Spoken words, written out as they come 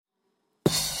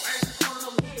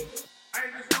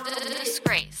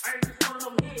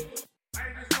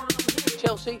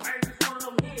Chelsea?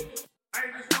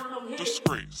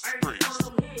 Disgrace.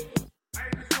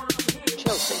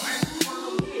 Chelsea.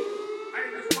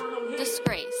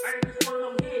 Disgrace.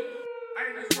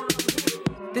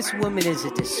 This woman is a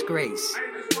disgrace.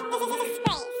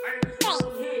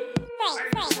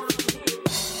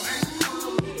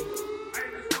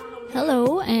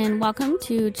 Hello and welcome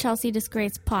to Chelsea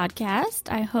Disgrace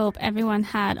Podcast. I hope everyone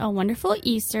had a wonderful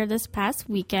Easter this past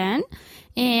weekend.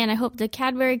 And I hope the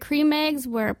Cadbury cream eggs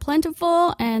were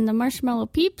plentiful and the marshmallow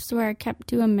peeps were kept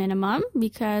to a minimum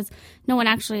because no one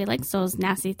actually likes those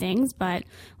nasty things. But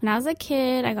when I was a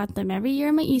kid, I got them every year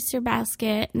in my Easter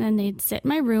basket, and then they'd sit in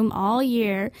my room all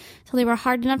year till they were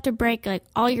hard enough to break like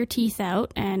all your teeth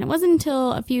out. And it wasn't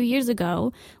until a few years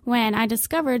ago when I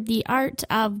discovered the art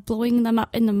of blowing them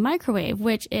up in the microwave,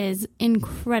 which is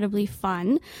incredibly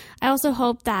fun. I also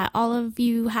hope that all of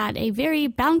you had a very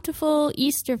bountiful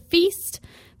Easter feast,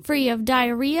 free of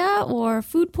diarrhea or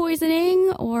food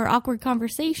poisoning or awkward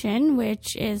conversation,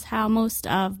 which is how most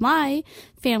of my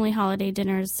family holiday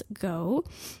dinners go.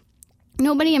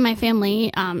 Nobody in my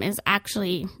family is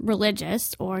actually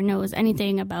religious or knows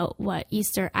anything about what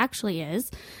Easter actually is.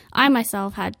 I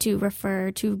myself had to refer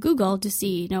to Google to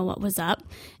see, what was up.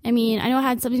 I mean, I know it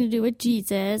had something to do with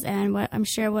Jesus and what I'm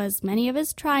sure was many of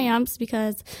his triumphs,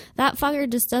 because that fucker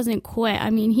just doesn't quit.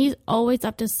 I mean, he's always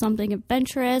up to something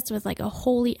adventurous with like a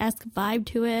holy-esque vibe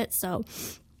to it. So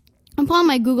upon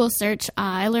my Google search,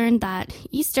 I learned that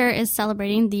Easter is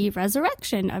celebrating the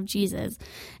resurrection of Jesus.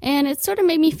 And it sort of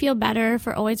made me feel better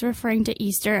for always referring to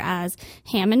Easter as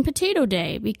ham and potato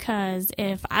day, because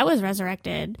if I was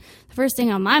resurrected, the first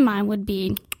thing on my mind would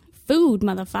be food,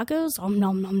 motherfuckers. Om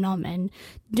nom nom nom. And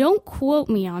don't quote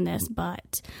me on this,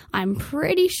 but I'm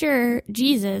pretty sure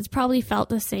Jesus probably felt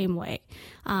the same way.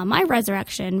 My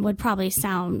resurrection would probably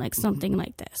sound like something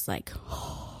like this, like,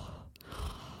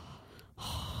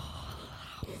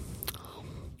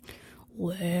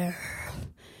 where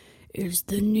is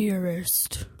the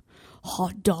nearest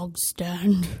hot dog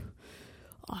stand?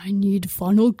 I need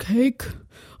funnel cake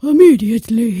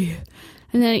immediately.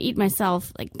 And then I eat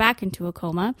myself back into a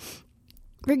coma.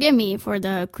 Forgive me for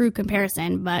the crude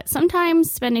comparison, but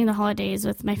sometimes spending the holidays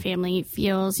with my family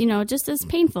feels, just as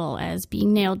painful as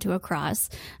being nailed to a cross.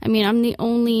 I mean, I'm the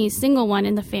only single one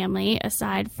in the family,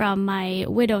 aside from my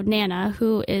widowed Nana,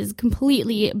 who is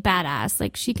completely badass.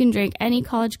 Like, she can drink any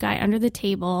college guy under the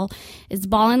table, is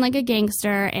balling like a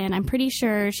gangster, and I'm pretty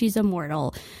sure she's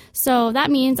immortal. So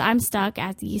that means I'm stuck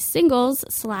at the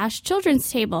singles/children's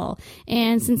table.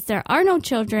 And since there are no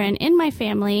children in my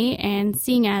family, and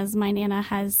seeing as my Nana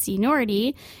has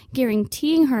seniority,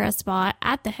 guaranteeing her a spot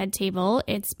at the head table,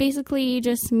 it's basically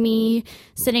just me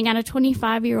sitting at a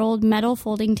 25-year-old metal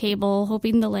folding table,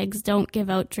 hoping the legs don't give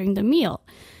out during the meal.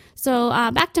 So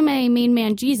back to my main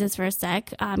man Jesus for a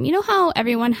sec. You know how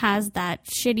everyone has that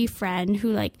shitty friend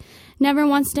who never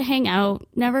wants to hang out,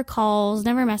 never calls,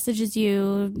 never messages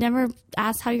you, never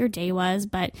asks how your day was,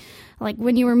 but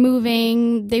when you were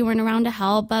moving, they weren't around to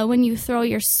help. But when you throw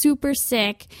your super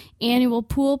sick annual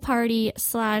pool party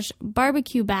 /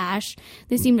 barbecue bash,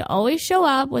 they seem to always show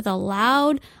up with a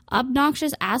loud,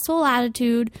 obnoxious asshole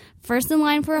attitude, first in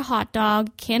line for a hot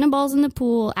dog, cannonballs in the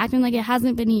pool, acting like it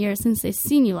hasn't been a year since they've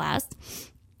seen you last.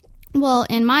 Well,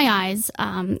 in my eyes,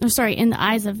 in the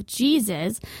eyes of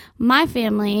Jesus, my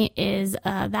family is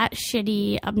that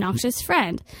shitty, obnoxious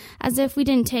friend. As if we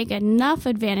didn't take enough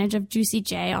advantage of Juicy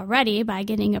J already by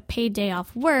getting a paid day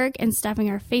off work and stuffing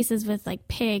our faces with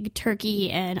pig, turkey,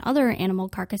 and other animal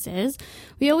carcasses.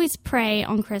 We always pray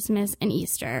on Christmas and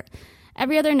Easter.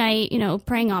 Every other night,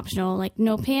 praying optional,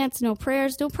 no pants, no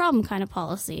prayers, no problem kind of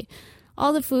policy.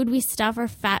 All the food we stuff our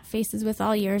fat faces with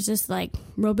all year is just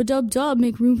rub-a-dub-dub,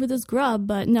 make room for this grub.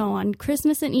 But no, on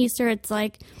Christmas and Easter, it's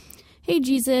hey,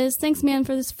 Jesus, thanks, man,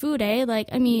 for this food, eh?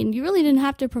 You really didn't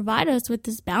have to provide us with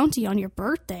this bounty on your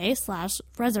birthday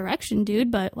 / resurrection,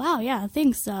 dude. But wow, yeah,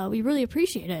 thanks. We really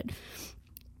appreciate it.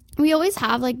 We always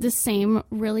have the same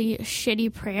really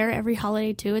shitty prayer every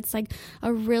holiday too. It's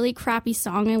a really crappy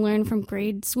song I learned from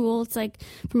grade school. It's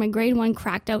from my grade 1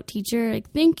 cracked out teacher.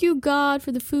 Thank you, God,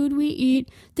 for the food we eat.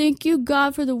 Thank you,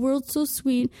 God, for the world so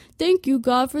sweet. Thank you,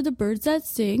 God, for the birds that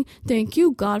sing. Thank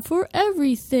you, God, for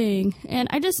everything. And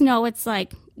I just know it's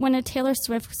when a Taylor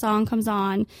Swift song comes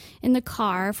on in the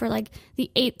car for the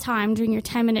 8th time during your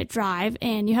 10-minute drive,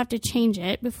 and you have to change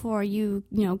it before you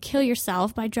kill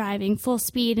yourself by driving full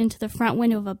speed into the front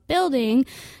window of a building,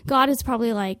 God is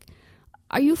probably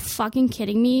are you fucking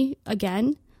kidding me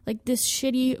again? This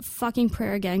shitty fucking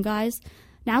prayer again, guys?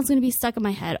 Now it's going to be stuck in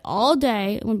my head all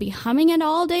day. I'm going to be humming it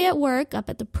all day at work up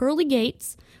at the pearly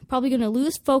gates. Probably going to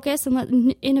lose focus and let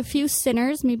in a few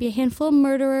sinners, maybe a handful of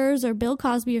murderers or Bill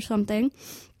Cosby or something.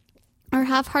 Our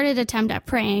half-hearted attempt at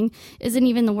praying isn't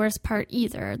even the worst part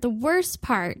either. The worst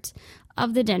part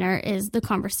of the dinner is the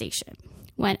conversation.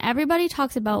 When everybody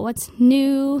talks about what's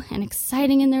new and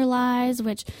exciting in their lives,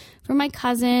 which for my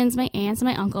cousins, my aunts, and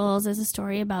my uncles is a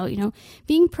story about,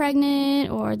 being pregnant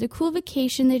or the cool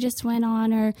vacation they just went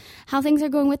on or how things are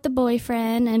going with the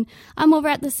boyfriend. And I'm over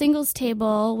at the singles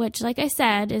table, which, like I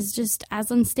said, is just as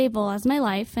unstable as my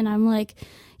life. And I'm like,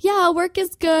 yeah, work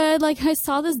is good. Like, I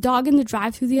saw this dog in the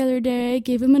drive-thru the other day,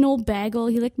 gave him an old bagel.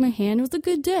 He licked my hand. It was a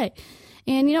good day.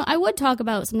 And, I would talk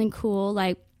about something cool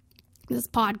like this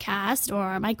podcast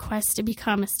or my quest to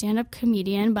become a stand-up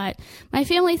comedian, but my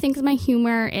family thinks my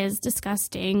humor is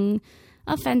disgusting,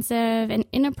 offensive, and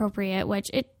inappropriate, which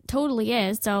it totally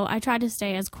is. So I try to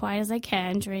stay as quiet as I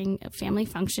can during family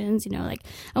functions. I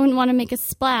wouldn't want to make a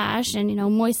splash and,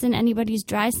 moisten anybody's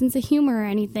dry sense of humor or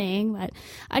anything. But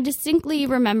I distinctly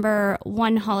remember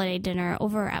one holiday dinner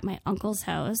over at my uncle's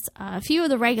house. A few of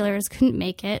the regulars couldn't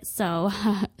make it. So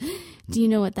do you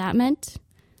know what that meant?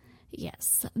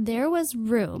 Yes, there was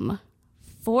room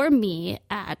for me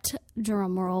at,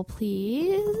 drumroll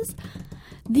please,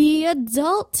 the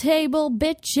adult table,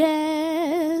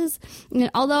 bitches.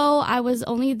 And although I was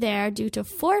only there due to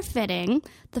forfeiting,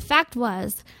 the fact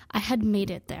was I had made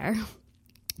it there.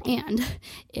 And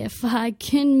if I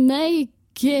can make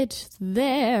it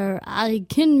there, I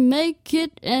can make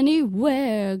it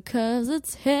anywhere, 'cause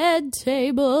it's head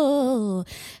table,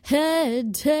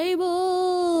 head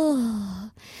table.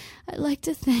 I'd like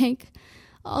to thank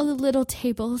all the little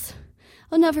tables.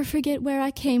 I'll never forget where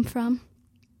I came from.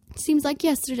 It seems like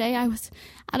yesterday I was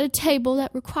at a table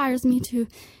that requires me to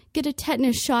get a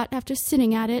tetanus shot after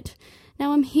sitting at it.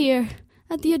 Now I'm here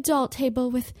at the adult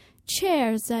table with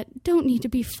chairs that don't need to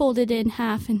be folded in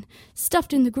half and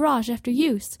stuffed in the garage after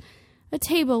use. A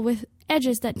table with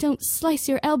edges that don't slice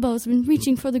your elbows when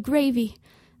reaching for the gravy.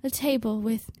 A table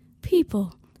with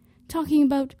people talking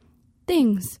about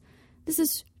things. This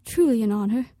is truly an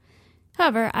honor.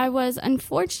 However, I was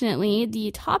unfortunately the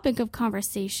topic of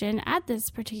conversation at this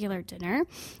particular dinner.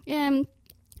 It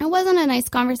wasn't a nice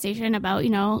conversation about,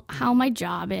 how my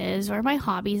job is or my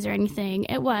hobbies or anything.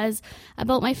 It was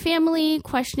about my family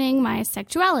questioning my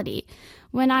sexuality.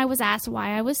 When I was asked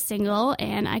why I was single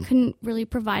and I couldn't really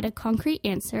provide a concrete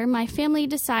answer, my family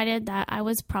decided that I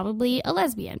was probably a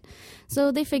lesbian.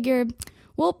 So they figured,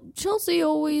 well, Chelsea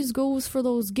always goes for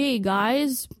those gay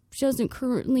guys. She doesn't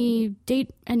currently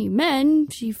date any men.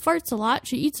 She farts a lot.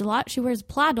 She eats a lot. She wears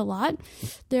plaid a lot.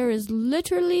 There is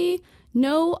literally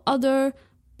no other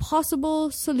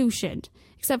possible solution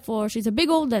except for she's a big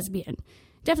old lesbian.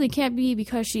 Definitely can't be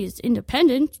because she's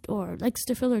independent or likes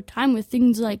to fill her time with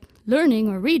things like learning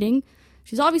or reading.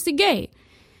 She's obviously gay.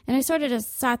 And I sort of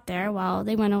just sat there while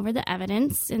they went over the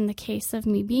evidence in the case of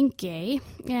me being gay.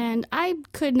 And I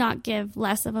could not give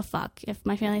less of a fuck if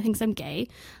my family thinks I'm gay.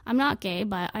 I'm not gay,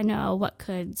 but I know what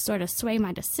could sort of sway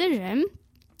my decision.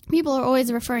 People are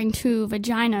always referring to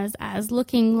vaginas as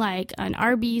looking like an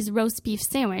Arby's roast beef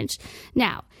sandwich.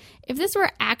 Now, if this were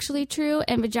actually true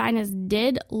and vaginas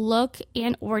did look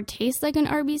and or taste like an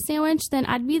Arby's sandwich, then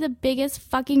I'd be the biggest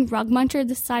fucking rug muncher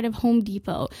this side of Home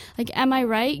Depot. Like, am I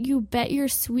right? You bet your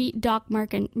sweet Doc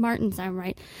Martens I'm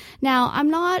right. Now, I'm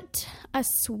not a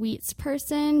sweets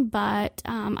person, but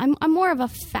I'm more of a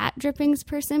fat drippings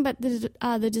person, but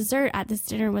the dessert at this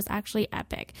dinner was actually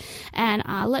epic. And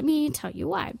let me tell you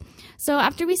why. So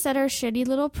after we said our shitty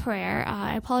little prayer,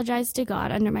 I apologized to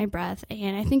God under my breath,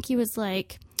 and I think he was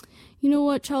like, you know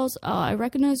what, Charles, I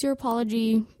recognize your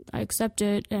apology, I accept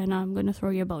it, and I'm going to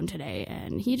throw you a bone today.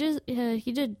 And he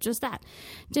did just that.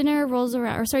 Dessert rolls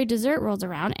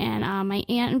around, and my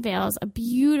aunt unveils a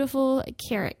beautiful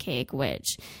carrot cake,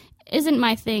 which isn't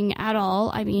my thing at all.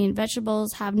 I mean,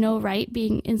 vegetables have no right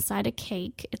being inside a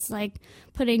cake. It's like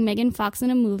putting Megan Fox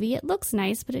in a movie. It looks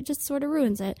nice, but it just sort of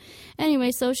ruins it. Anyway,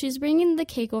 so she's bringing the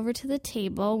cake over to the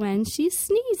table when she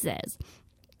sneezes.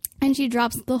 And she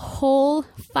drops the whole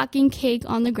fucking cake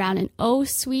on the ground. And oh,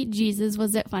 sweet Jesus,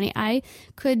 was it funny. I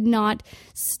could not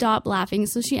stop laughing.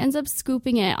 So she ends up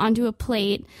scooping it onto a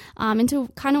plate, into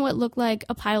kind of what looked like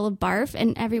a pile of barf.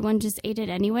 And everyone just ate it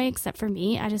anyway, except for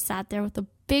me. I just sat there with a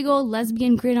big old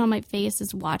lesbian grin on my face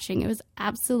just watching. It was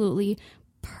absolutely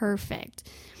perfect.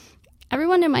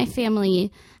 Everyone in my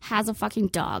family has a fucking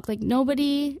dog. Like,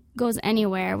 nobody goes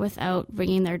anywhere without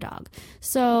bringing their dog.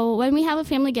 So when we have a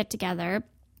family get-together,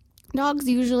 Dogs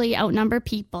usually outnumber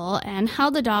people, and how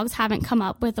the dogs haven't come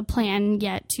up with a plan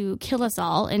yet to kill us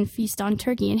all and feast on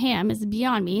turkey and ham is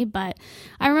beyond me. But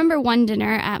I remember one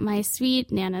dinner at my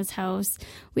sweet Nana's house.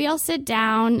 We all sit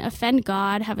down, offend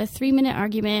God, have a 3-minute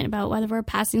argument about whether we're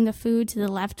passing the food to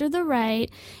the left or the right,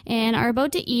 and are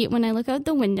about to eat when I look out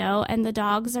the window and the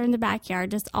dogs are in the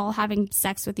backyard just all having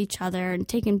sex with each other and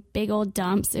taking big old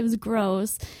dumps. It was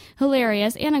gross,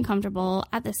 hilarious, and uncomfortable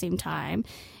at the same time.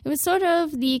 It was sort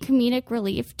of the comedic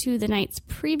relief to the night's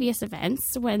previous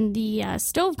events when the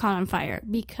stove caught on fire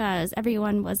because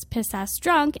everyone was piss-ass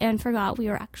drunk and forgot we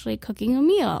were actually cooking a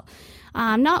meal.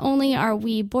 Not only are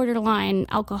we borderline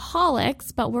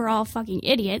alcoholics, but we're all fucking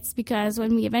idiots because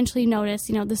when we eventually noticed,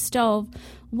 the stove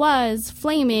was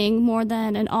flaming more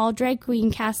than an all drag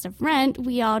queen cast of Rent,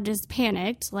 we all just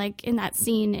panicked, like in that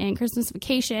scene in Christmas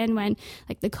Vacation when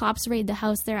the cops raid the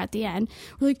house there at the end.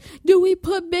 We're like, do we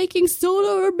put baking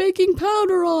soda or baking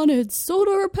powder on it?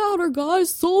 Soda or powder,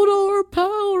 guys? Soda or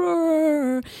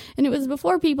powder? And it was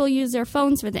before people used their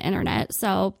phones for the internet,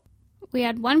 so we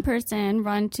had one person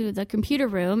run to the computer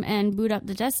room and boot up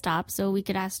the desktop so we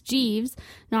could ask Jeeves,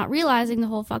 not realizing the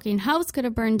whole fucking house could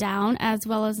have burned down, as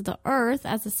well as the earth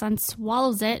as the sun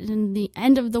swallows it in the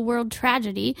end of the world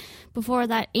tragedy, before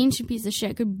that ancient piece of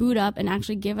shit could boot up and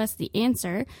actually give us the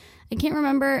answer. I can't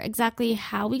remember exactly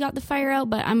how we got the fire out,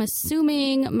 but I'm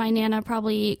assuming my Nana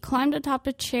probably climbed atop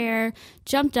a chair,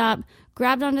 jumped up,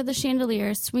 grabbed onto the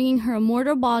chandelier, swinging her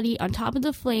immortal body on top of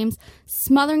the flames,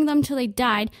 smothering them till they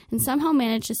died, and somehow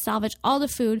managed to salvage all the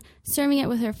food, serving it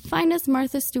with her finest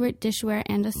Martha Stewart dishware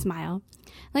and a smile.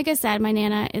 Like I said, my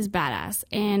Nana is badass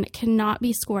and cannot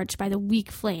be scorched by the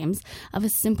weak flames of a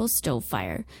simple stove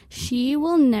fire. She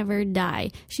will never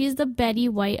die. She is the Betty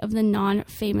White of the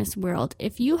non-famous world.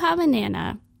 If you have a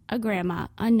Nana, a grandma,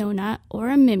 a nona, or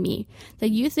a Mimi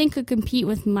that you think could compete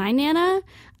with my Nana,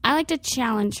 I like to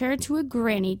challenge her to a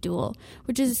granny duel,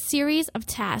 which is a series of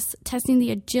tasks testing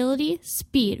the agility,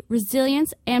 speed,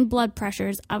 resilience, and blood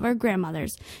pressures of our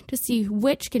grandmothers to see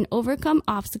which can overcome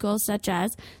obstacles such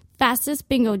as fastest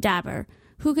bingo dabber,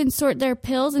 who can sort their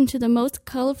pills into the most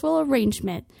colorful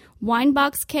arrangement, wine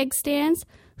box keg stands,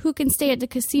 who can stay at the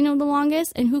casino the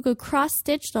longest, and who could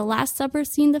cross-stitch the Last Supper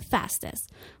scene the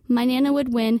fastest. My Nana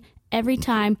would win every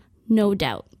time, no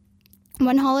doubt.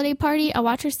 One holiday party, I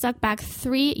watch her suck back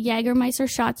 3 Jägermeister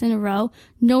shots in a row.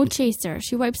 No chaser.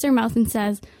 She wipes her mouth and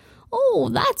says, "Oh,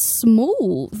 that's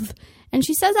smooth." And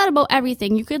she says that about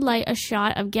everything. You could light a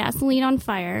shot of gasoline on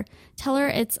fire, tell her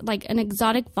it's like an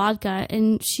exotic vodka,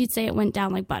 and she'd say it went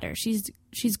down like butter.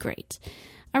 She's great.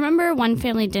 I remember one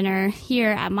family dinner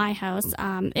here at my house.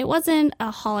 It wasn't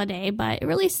a holiday, but it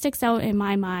really sticks out in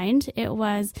my mind. It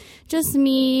was just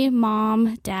me,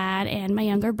 mom, dad, and my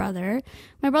younger brother.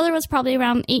 My brother was probably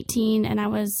around 18 and I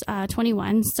was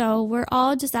 21, so we're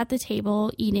all just at the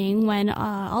table eating when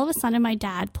all of a sudden my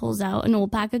dad pulls out an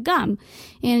old pack of gum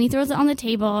and he throws it on the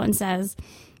table and says,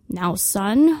 "Now,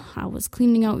 son, I was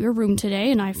cleaning out your room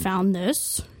today and I found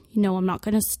this. I'm not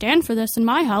going to stand for this in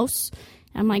my house."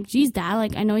 I'm like, "Geez,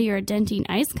 Dad, I know you're a Dentine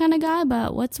Ice kind of guy,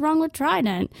 but what's wrong with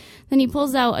Trident?" Then he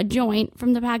pulls out a joint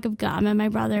from the pack of gum, and my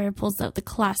brother pulls out the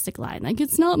classic line,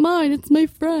 "It's not mine, it's my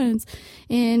friend's."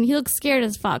 And he looks scared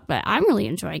as fuck, but I'm really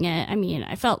enjoying it. I mean,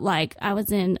 I felt like I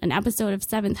was in an episode of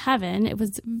Seventh Heaven. It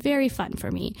was very fun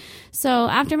for me. So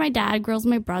after my dad grills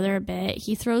my brother a bit,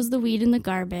 he throws the weed in the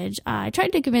garbage. I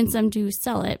tried to convince him to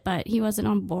sell it, but he wasn't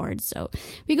on board. So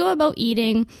we go about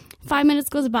eating. 5 minutes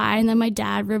goes by, and then my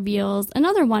dad reveals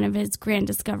another one of his grand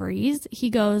discoveries. He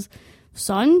goes,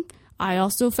 "Son, I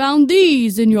also found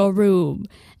these in your room."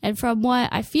 And from what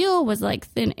I feel was like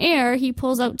thin air, he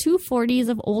pulls out 2 40s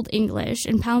of Old English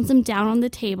and pounds them down on the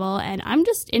table, and I'm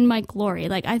just in my glory.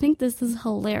 I think this is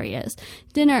hilarious.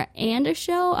 Dinner and a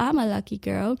show? I'm a lucky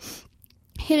girl.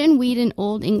 Hidden weed in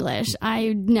Old English.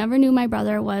 I never knew my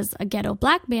brother was a ghetto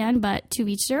black man, but to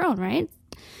each their own, right?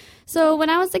 So when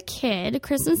I was a kid,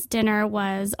 Christmas dinner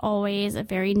was always a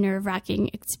very nerve-wracking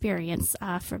experience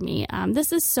for me.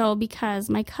 This is so because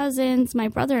my cousins, my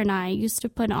brother and I used to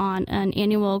put on an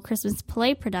annual Christmas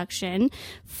play production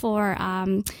for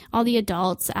all the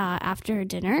adults after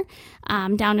dinner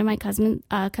down in my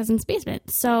cousin's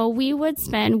basement. So we would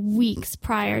spend weeks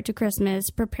prior to Christmas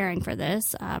preparing for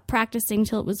this, practicing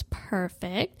till it was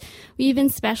perfect. We even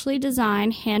specially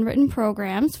designed handwritten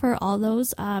programs for all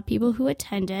those people who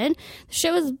attended. The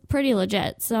show was pretty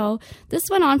legit, so this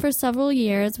went on for several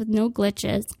years with no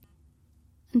glitches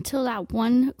until that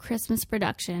one Christmas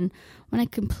production when I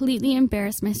completely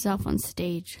embarrassed myself on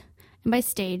stage. And by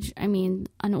stage, I mean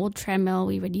an old treadmill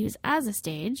we would use as a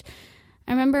stage.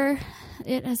 I remember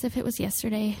it as if it was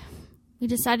yesterday. We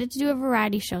decided to do a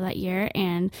variety show that year,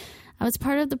 and I was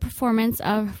part of the performance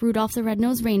of Rudolph the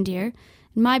Red-Nosed Reindeer.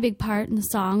 And my big part in the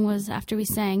song was after we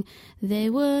sang, "They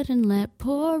wouldn't let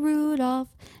poor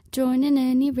Rudolph join in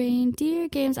any reindeer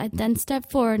games," I'd then step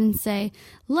forward and say,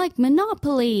 "Like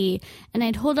Monopoly," and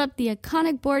I'd hold up the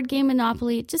iconic board game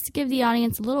Monopoly just to give the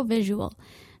audience a little visual.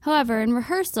 However, in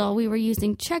rehearsal, we were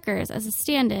using checkers as a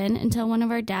stand-in until one of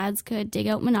our dads could dig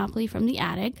out Monopoly from the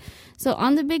attic. So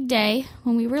on the big day,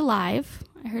 when we were live,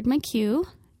 I heard my cue,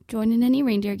 join in any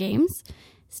reindeer games,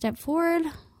 step forward,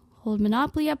 hold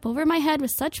Monopoly up over my head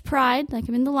with such pride, like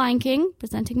I'm in The Lion King,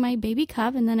 presenting my baby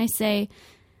cub, and then I say,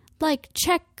 "Like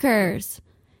checkers,"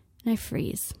 and I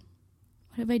freeze.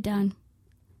 What have I done?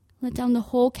 Let down the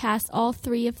whole cast, all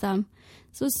three of them.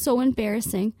 This was so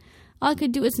embarrassing. All I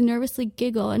could do was nervously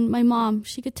giggle, and my mom,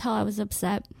 she could tell I was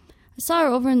upset. I saw her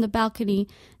over in the balcony,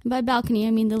 and by balcony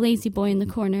I mean the lazy boy in the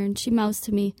corner, and she mouthed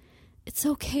to me, "It's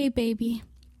okay, baby."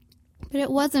 But it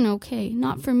wasn't okay,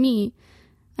 not for me.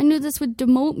 I knew this would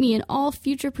demote me in all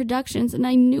future productions, and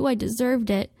I knew I deserved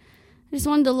it. I just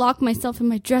wanted to lock myself in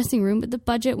my dressing room, but the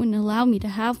budget wouldn't allow me to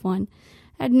have one.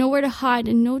 I had nowhere to hide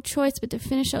and no choice but to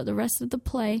finish out the rest of the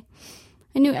play.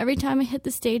 I knew every time I hit the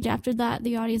stage after that,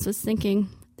 the audience was thinking,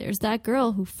 "There's that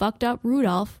girl who fucked up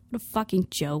Rudolph. What a fucking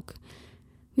joke."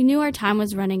 We knew our time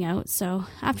was running out, so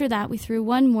after that we threw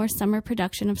one more summer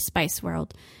production of Spice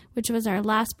World, which was our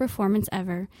last performance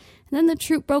ever. And then the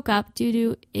troupe broke up due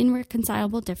to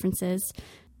irreconcilable differences,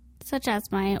 such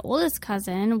as my oldest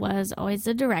cousin was always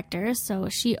the director, so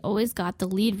she always got the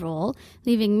lead role,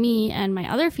 leaving me and my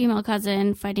other female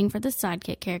cousin fighting for the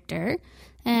sidekick character.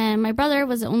 And my brother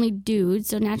was the only dude,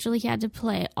 so naturally he had to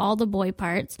play all the boy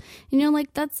parts.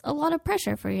 That's a lot of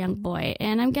pressure for a young boy.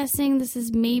 And I'm guessing this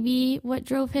is maybe what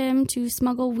drove him to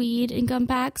smuggle weed in gun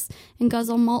packs and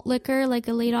guzzle malt liquor like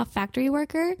a laid-off factory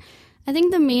worker. I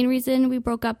think the main reason we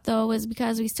broke up, though, was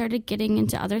because we started getting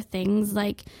into other things,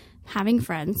 like having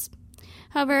friends.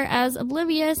 However, as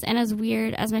oblivious and as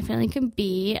weird as my family could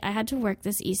be, I had to work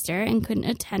this Easter and couldn't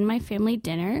attend my family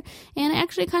dinner, and I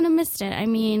actually kind of missed it. I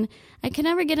mean, I could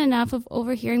never get enough of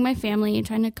overhearing my family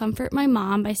trying to comfort my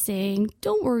mom by saying,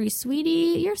 "Don't worry,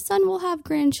 sweetie, your son will have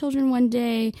grandchildren one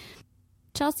day.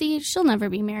 Chelsea, she'll never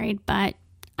be married, but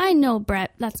I know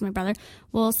Brett," that's my brother,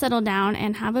 "will settle down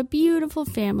and have a beautiful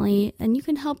family, and you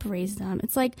can help raise them."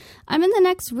 It's like, I'm in the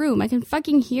next room. I can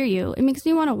fucking hear you. It makes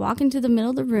me want to walk into the middle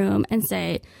of the room and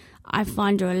say, "I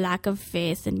find your lack of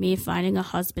faith in me finding a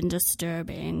husband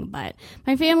disturbing." But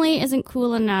my family isn't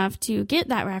cool enough to get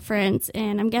that reference,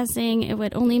 and I'm guessing it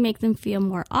would only make them feel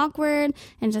more awkward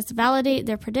and just validate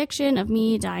their prediction of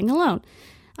me dying alone.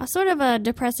 Sort of a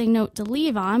depressing note to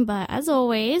leave on, but as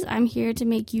always, I'm here to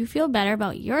make you feel better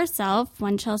about yourself,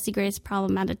 one Chelsea Grace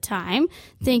problem at a time.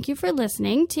 Thank you for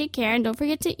listening. Take care, and don't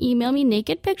forget to email me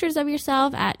naked pictures of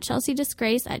yourself at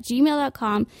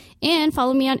chelseadisgrace@gmail.com and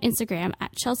follow me on Instagram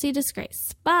at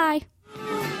chelseadisgrace. Bye!